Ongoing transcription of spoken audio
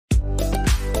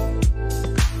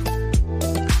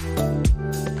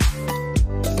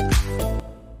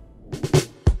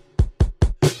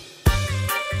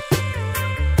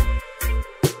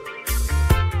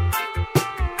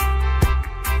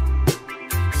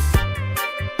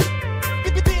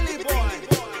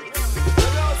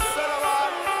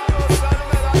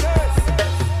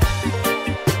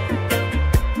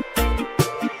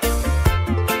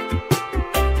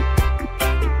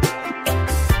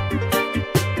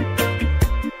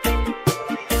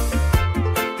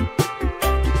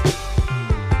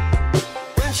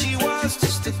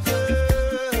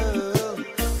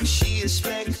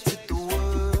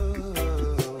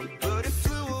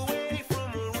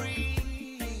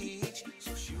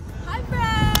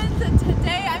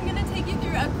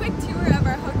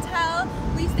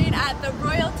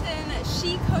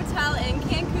Chic Hotel in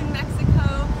Cancun,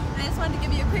 Mexico. And I just wanted to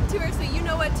give you a quick tour so you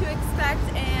know what to expect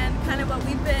and kind of what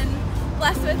we've been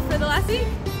blessed with for the last week.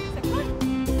 So come on.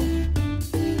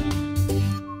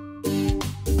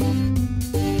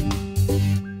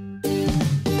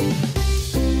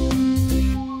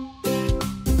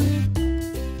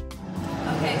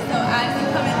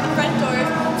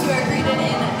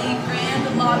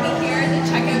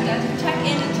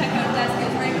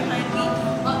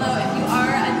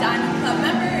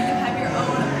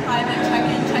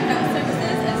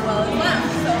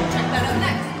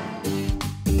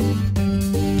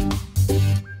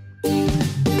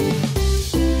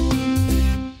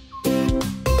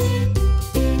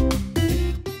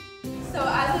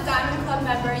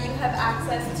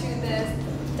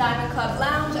 Diamond Club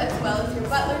Lounge as well as your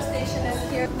Butler station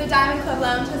is here. The Diamond Club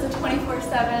Lounge has a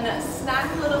 24/7 snack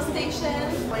little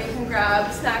station where you can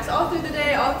grab snacks all through the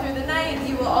day, all through the night.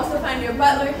 You will also find your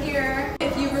Butler here.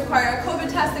 If you require a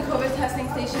COVID test, the COVID testing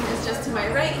station is just to my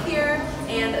right here,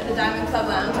 and the Diamond Club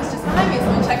Lounge is just behind me, so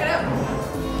we'll check it out.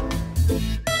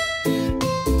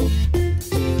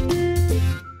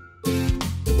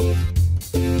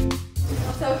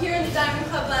 So here in the Diamond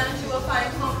Club Lounge you will find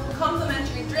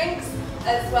complimentary drinks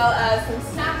as well as some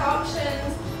snack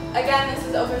options. Again, this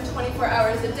is open 24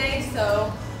 hours a day,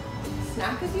 so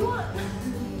snack as you want.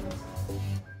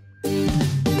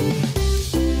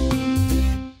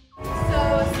 So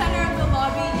center of the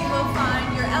lobby you will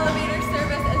find your elevator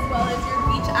service as well as your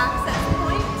beach access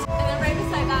point. And then right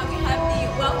beside that we have the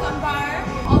welcome bar,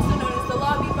 also known as the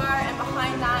lobby bar, and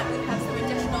behind that we have some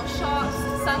additional shops,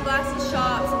 sunglasses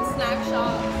shops and snack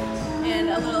shops, and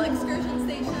a little excursion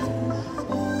station.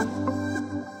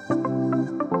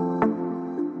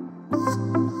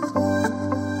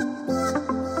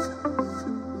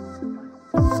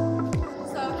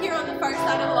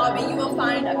 You will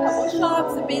find a couple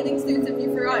shops, bathing suits if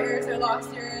you forgot yours or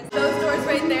lost yours. Those doors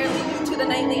right there lead you to the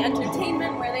nightly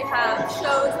entertainment where they have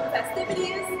shows and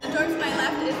festivities. The door to my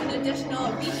left is an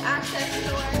additional beach access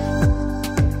door.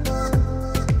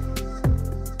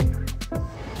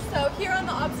 So here on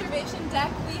the observation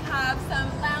deck we have some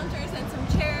loungers and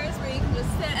some chairs where you can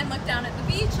just sit and look down at the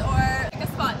beach or pick a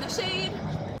spot in the shade.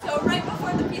 So right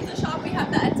before the pizza shop we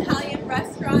have the Italian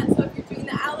restaurant, so if you're doing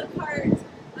the a la carte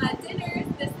dinners,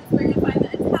 this is where you'll find the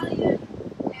Italian,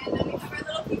 and then we have our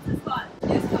little pizza spot. You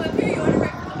just come up here, you order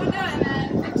right from the window, and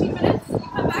then 15 minutes, you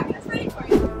come back and it's ready for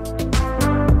you.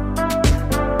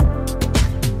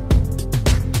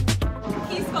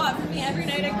 Key spot for me every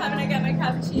night I come and I get my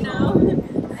cappuccino,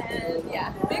 and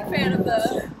yeah, big fan of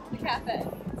the cafe.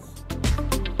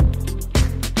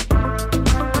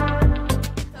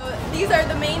 So these are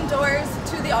the main doors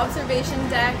to the observation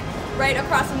deck, right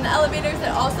across from the elevators. It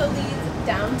also leads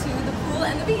down to the pool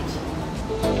and the beach.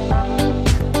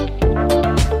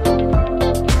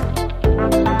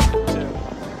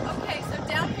 Okay, so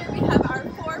down here we have our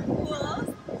 4 pools.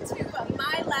 To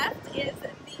my left is the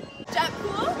jet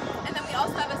pool, and then we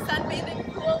also have a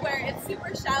sunbathing pool where it's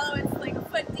super shallow, it's like a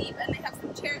foot deep, and they have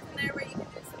some chairs in there where you can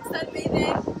do some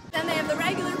sunbathing. Then they have the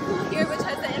regular pool here, which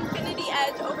has the infinity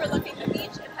edge overlooking the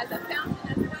beach. It has a fountain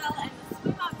as well and a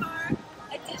swim-up bar.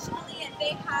 Additionally,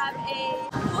 they have a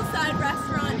poolside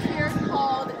restaurant here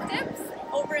called Dips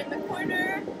over in the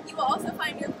corner. You will also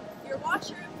find your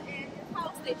washrooms and your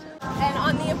towel station. And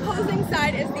on the opposing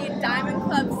side is the Diamond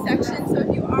Club section. So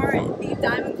if you are the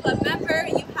Diamond Club member,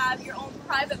 you have your own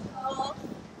private pool,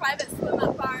 private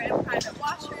swim-up bar, and private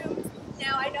washrooms.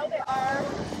 Now I know they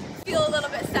feel a little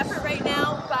bit separate right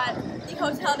now, but the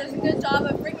hotel does a good job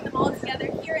of bringing them all together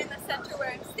here in the center where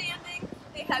I'm standing.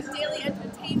 They have daily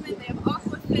entertainment, they have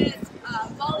aquafit,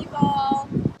 volleyball.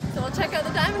 So we'll check out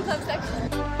the Diamond Club section.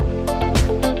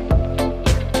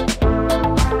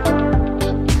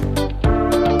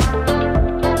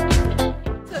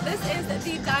 So this is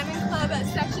the Diamond Club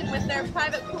section with their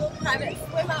private pool, private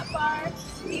swim-up bar.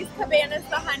 These cabanas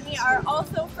behind me are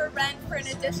also for rent for an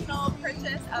additional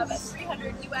purchase of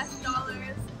 $300 US.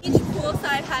 Each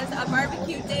poolside has a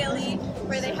barbecue daily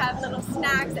where they have little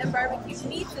snacks and barbecue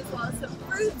meats as well as some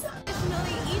fruits.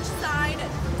 Additionally, each side,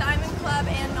 Diamond Club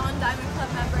and non-Diamond Club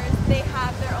members, they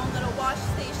have their own little wash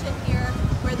station here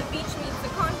where the beach meets the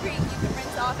concrete. You can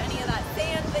rinse off any of that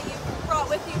sand that you brought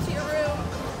with you to your room.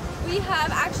 We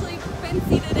have actually been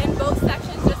seated in both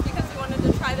sections just because we wanted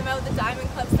to try them out, the Diamond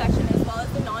Club section as well as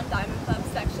the non-Diamond Club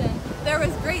section. There was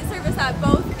great service at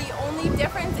both. The only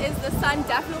difference is the sun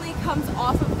definitely comes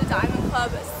off of the Diamond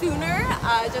Club sooner,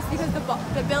 just because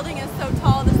the building is so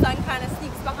tall, the sun kind of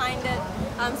sneaks behind it.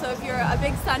 So if you're a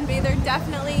big sunbather,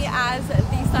 definitely as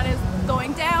the sun is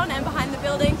going down and behind the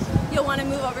building, you'll want to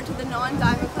move over to the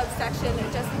non-Diamond Club section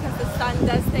just because the sun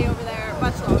does stay over there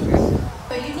much longer.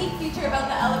 So a unique feature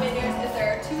about the elevators is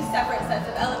there are two separate sets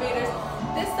of elevators.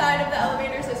 This side of the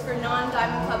elevators is for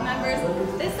non-Diamond Club members.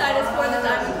 This side is for the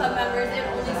Diamond Club members. It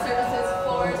only services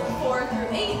floors 4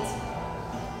 through 8.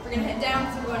 We're going to head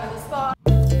down so we're going to the spa.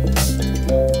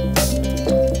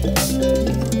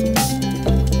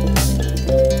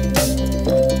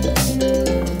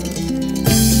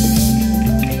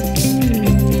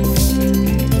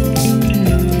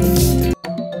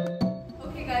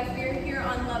 Okay guys, we are here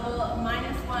on level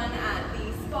 -1 at the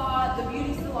spa. The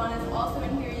beauty salon is also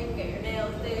in here. You can get your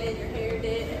nails did, your hair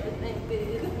did, everything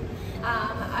did.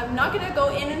 I'm not going to go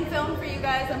in and film for you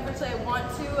guys, unfortunately I want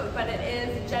to, but it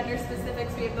is gender specific,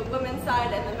 so we have the women's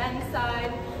side and the men's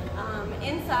side.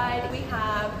 Inside we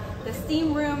have the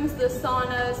steam rooms, the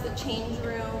saunas, the change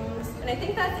rooms, and I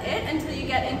think that's it until you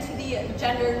get into the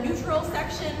gender neutral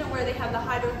section where they have the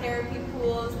hydrotherapy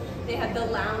pools, they have the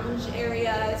lounge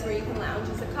areas where you can lounge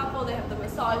as a couple, they have the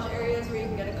massage areas where you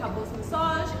can get a couple's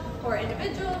massage or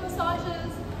individual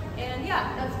massages. And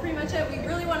yeah, that's pretty much it. We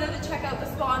really wanted to check out the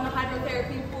spa and the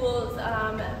hydrotherapy pools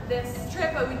this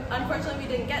trip, but unfortunately we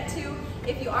didn't get to.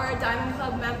 If you are a Diamond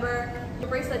Club member, your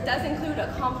bracelet does include a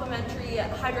complimentary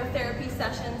hydrotherapy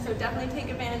session, so definitely take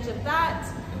advantage of that.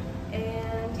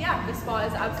 And yeah, the spa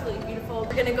is absolutely beautiful.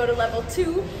 We're gonna go to level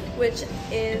 2, which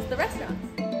is the restaurants.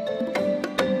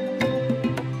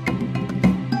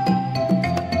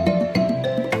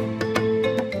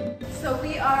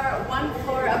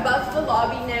 Above the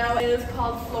lobby now. It is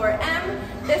called floor M.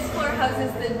 This floor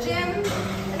houses the gym,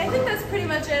 and I think that's pretty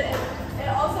much it. It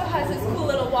also has this cool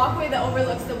little walkway that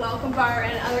overlooks the welcome bar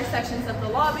and other sections of the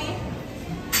lobby.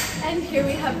 And here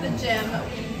we have the gym.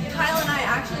 Kyle and I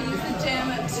actually used the gym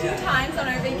 2 times on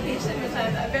our vacation, which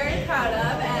I'm very proud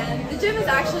of, and the gym is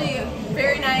actually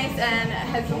very nice and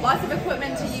has lots of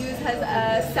equipment to use, has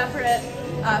a separate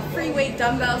free weight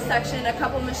dumbbell section, a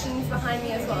couple machines behind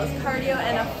me as well as cardio,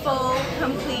 and a full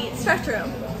complete stretch room.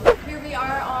 Here we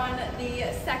are on the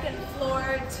 2nd floor.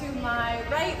 To my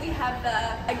right we have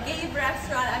a Gabe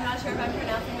restaurant. I'm not sure if I'm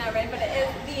pronouncing that right, but it is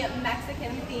the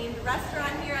Mexican themed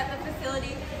restaurant here at the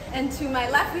facility. And to my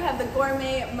left we have the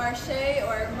Gourmet Marché,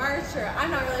 or March, or I'm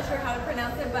not really sure how to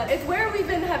pronounce it, but it's where we've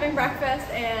been having breakfast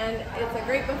and it's a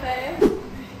great buffet.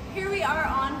 Here we are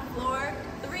on floor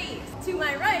 3. To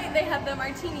my right, they have the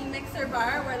Martini Mixer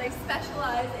Bar where they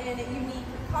specialize in unique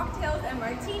cocktails and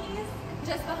martinis.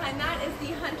 Just behind that is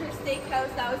the Hunter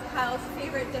Steakhouse. That was Kyle's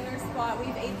favorite dinner spot.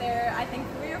 We've ate there, I think,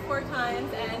 3 or 4 times,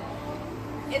 and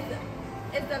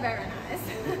it's very nice.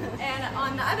 And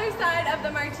on the other side of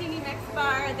the Martini Mix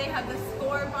Bar, they have the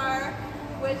Score Bar,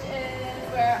 which is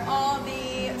where all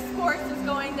the sports is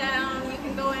going down. You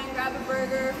can go in, grab a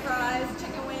burger, fries,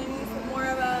 chicken wings, more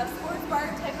of a sports bar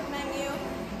type of menu.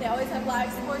 They always have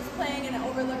live sports playing, and it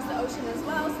overlooks the ocean as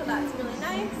well, so that's really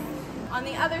nice. On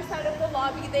the other side of the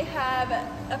lobby, they have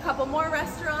a couple more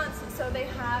restaurants. So they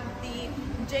have the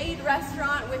Jade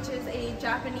Restaurant, which is a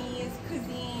Japanese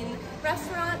cuisine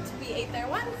restaurant. We ate there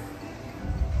once.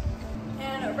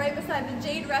 And right beside the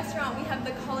Jade Restaurant, we have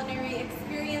the Culinary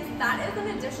Experience. That is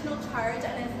an additional charge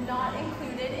and is not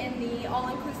included in the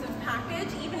all-inclusive package.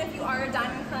 Even if you are a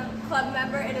Diamond Club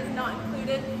member, it is not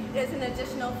included. It is an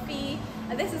additional fee.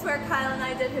 This is where Kyle and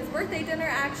I did his birthday dinner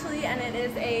actually, and it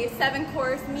is a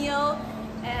 7-course meal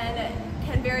and it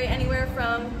can vary anywhere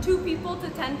from 2 people to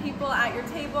 10 people at your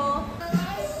table.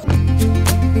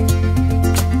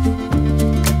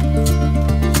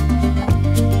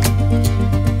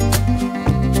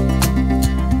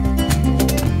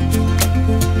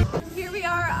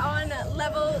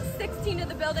 Of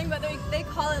the building, but they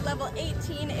call it level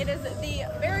 18. It is the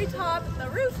very top, the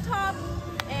rooftop,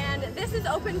 and this is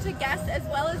open to guests as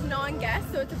well as non-guests,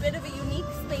 so it's a bit of a unique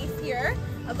space here.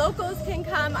 Locals can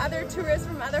come, other tourists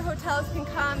from other hotels can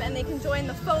come, and they can join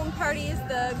the foam parties,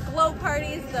 the glow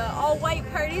parties, the all-white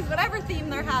parties, whatever theme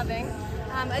they're having.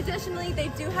 Additionally, they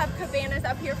do have cabanas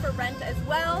up here for rent as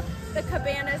well. The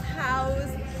cabanas house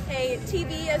a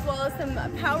TV as well as some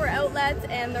power outlets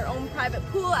and their own private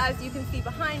pool, as you can see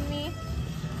behind me.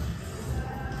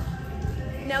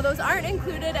 Now those aren't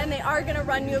included and they are going to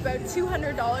run you about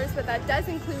 $200, but that does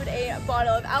include a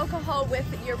bottle of alcohol with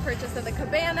your purchase of the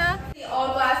cabana. The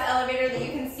all-glass elevator that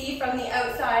you can see from the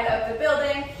outside of the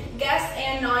building. Guests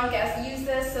and non-guests use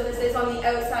this, so this is on the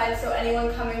outside, so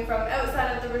anyone coming from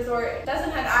outside of the resort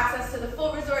doesn't have access to the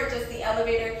full resort, just the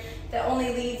elevator that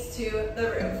only leads to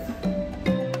the roof.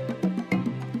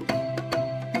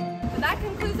 that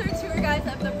concludes our tour, guys,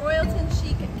 of the Royalton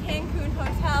Chic Cancun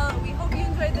Hotel. We hope you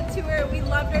enjoyed the tour. We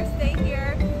loved our stay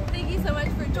here. Thank you so much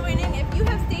for joining. If you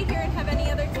have stayed here and have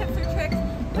any other tips or tricks,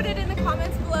 put it in the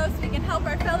comments below so we can help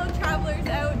our fellow travelers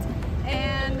out.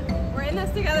 And we're in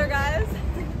this together, guys.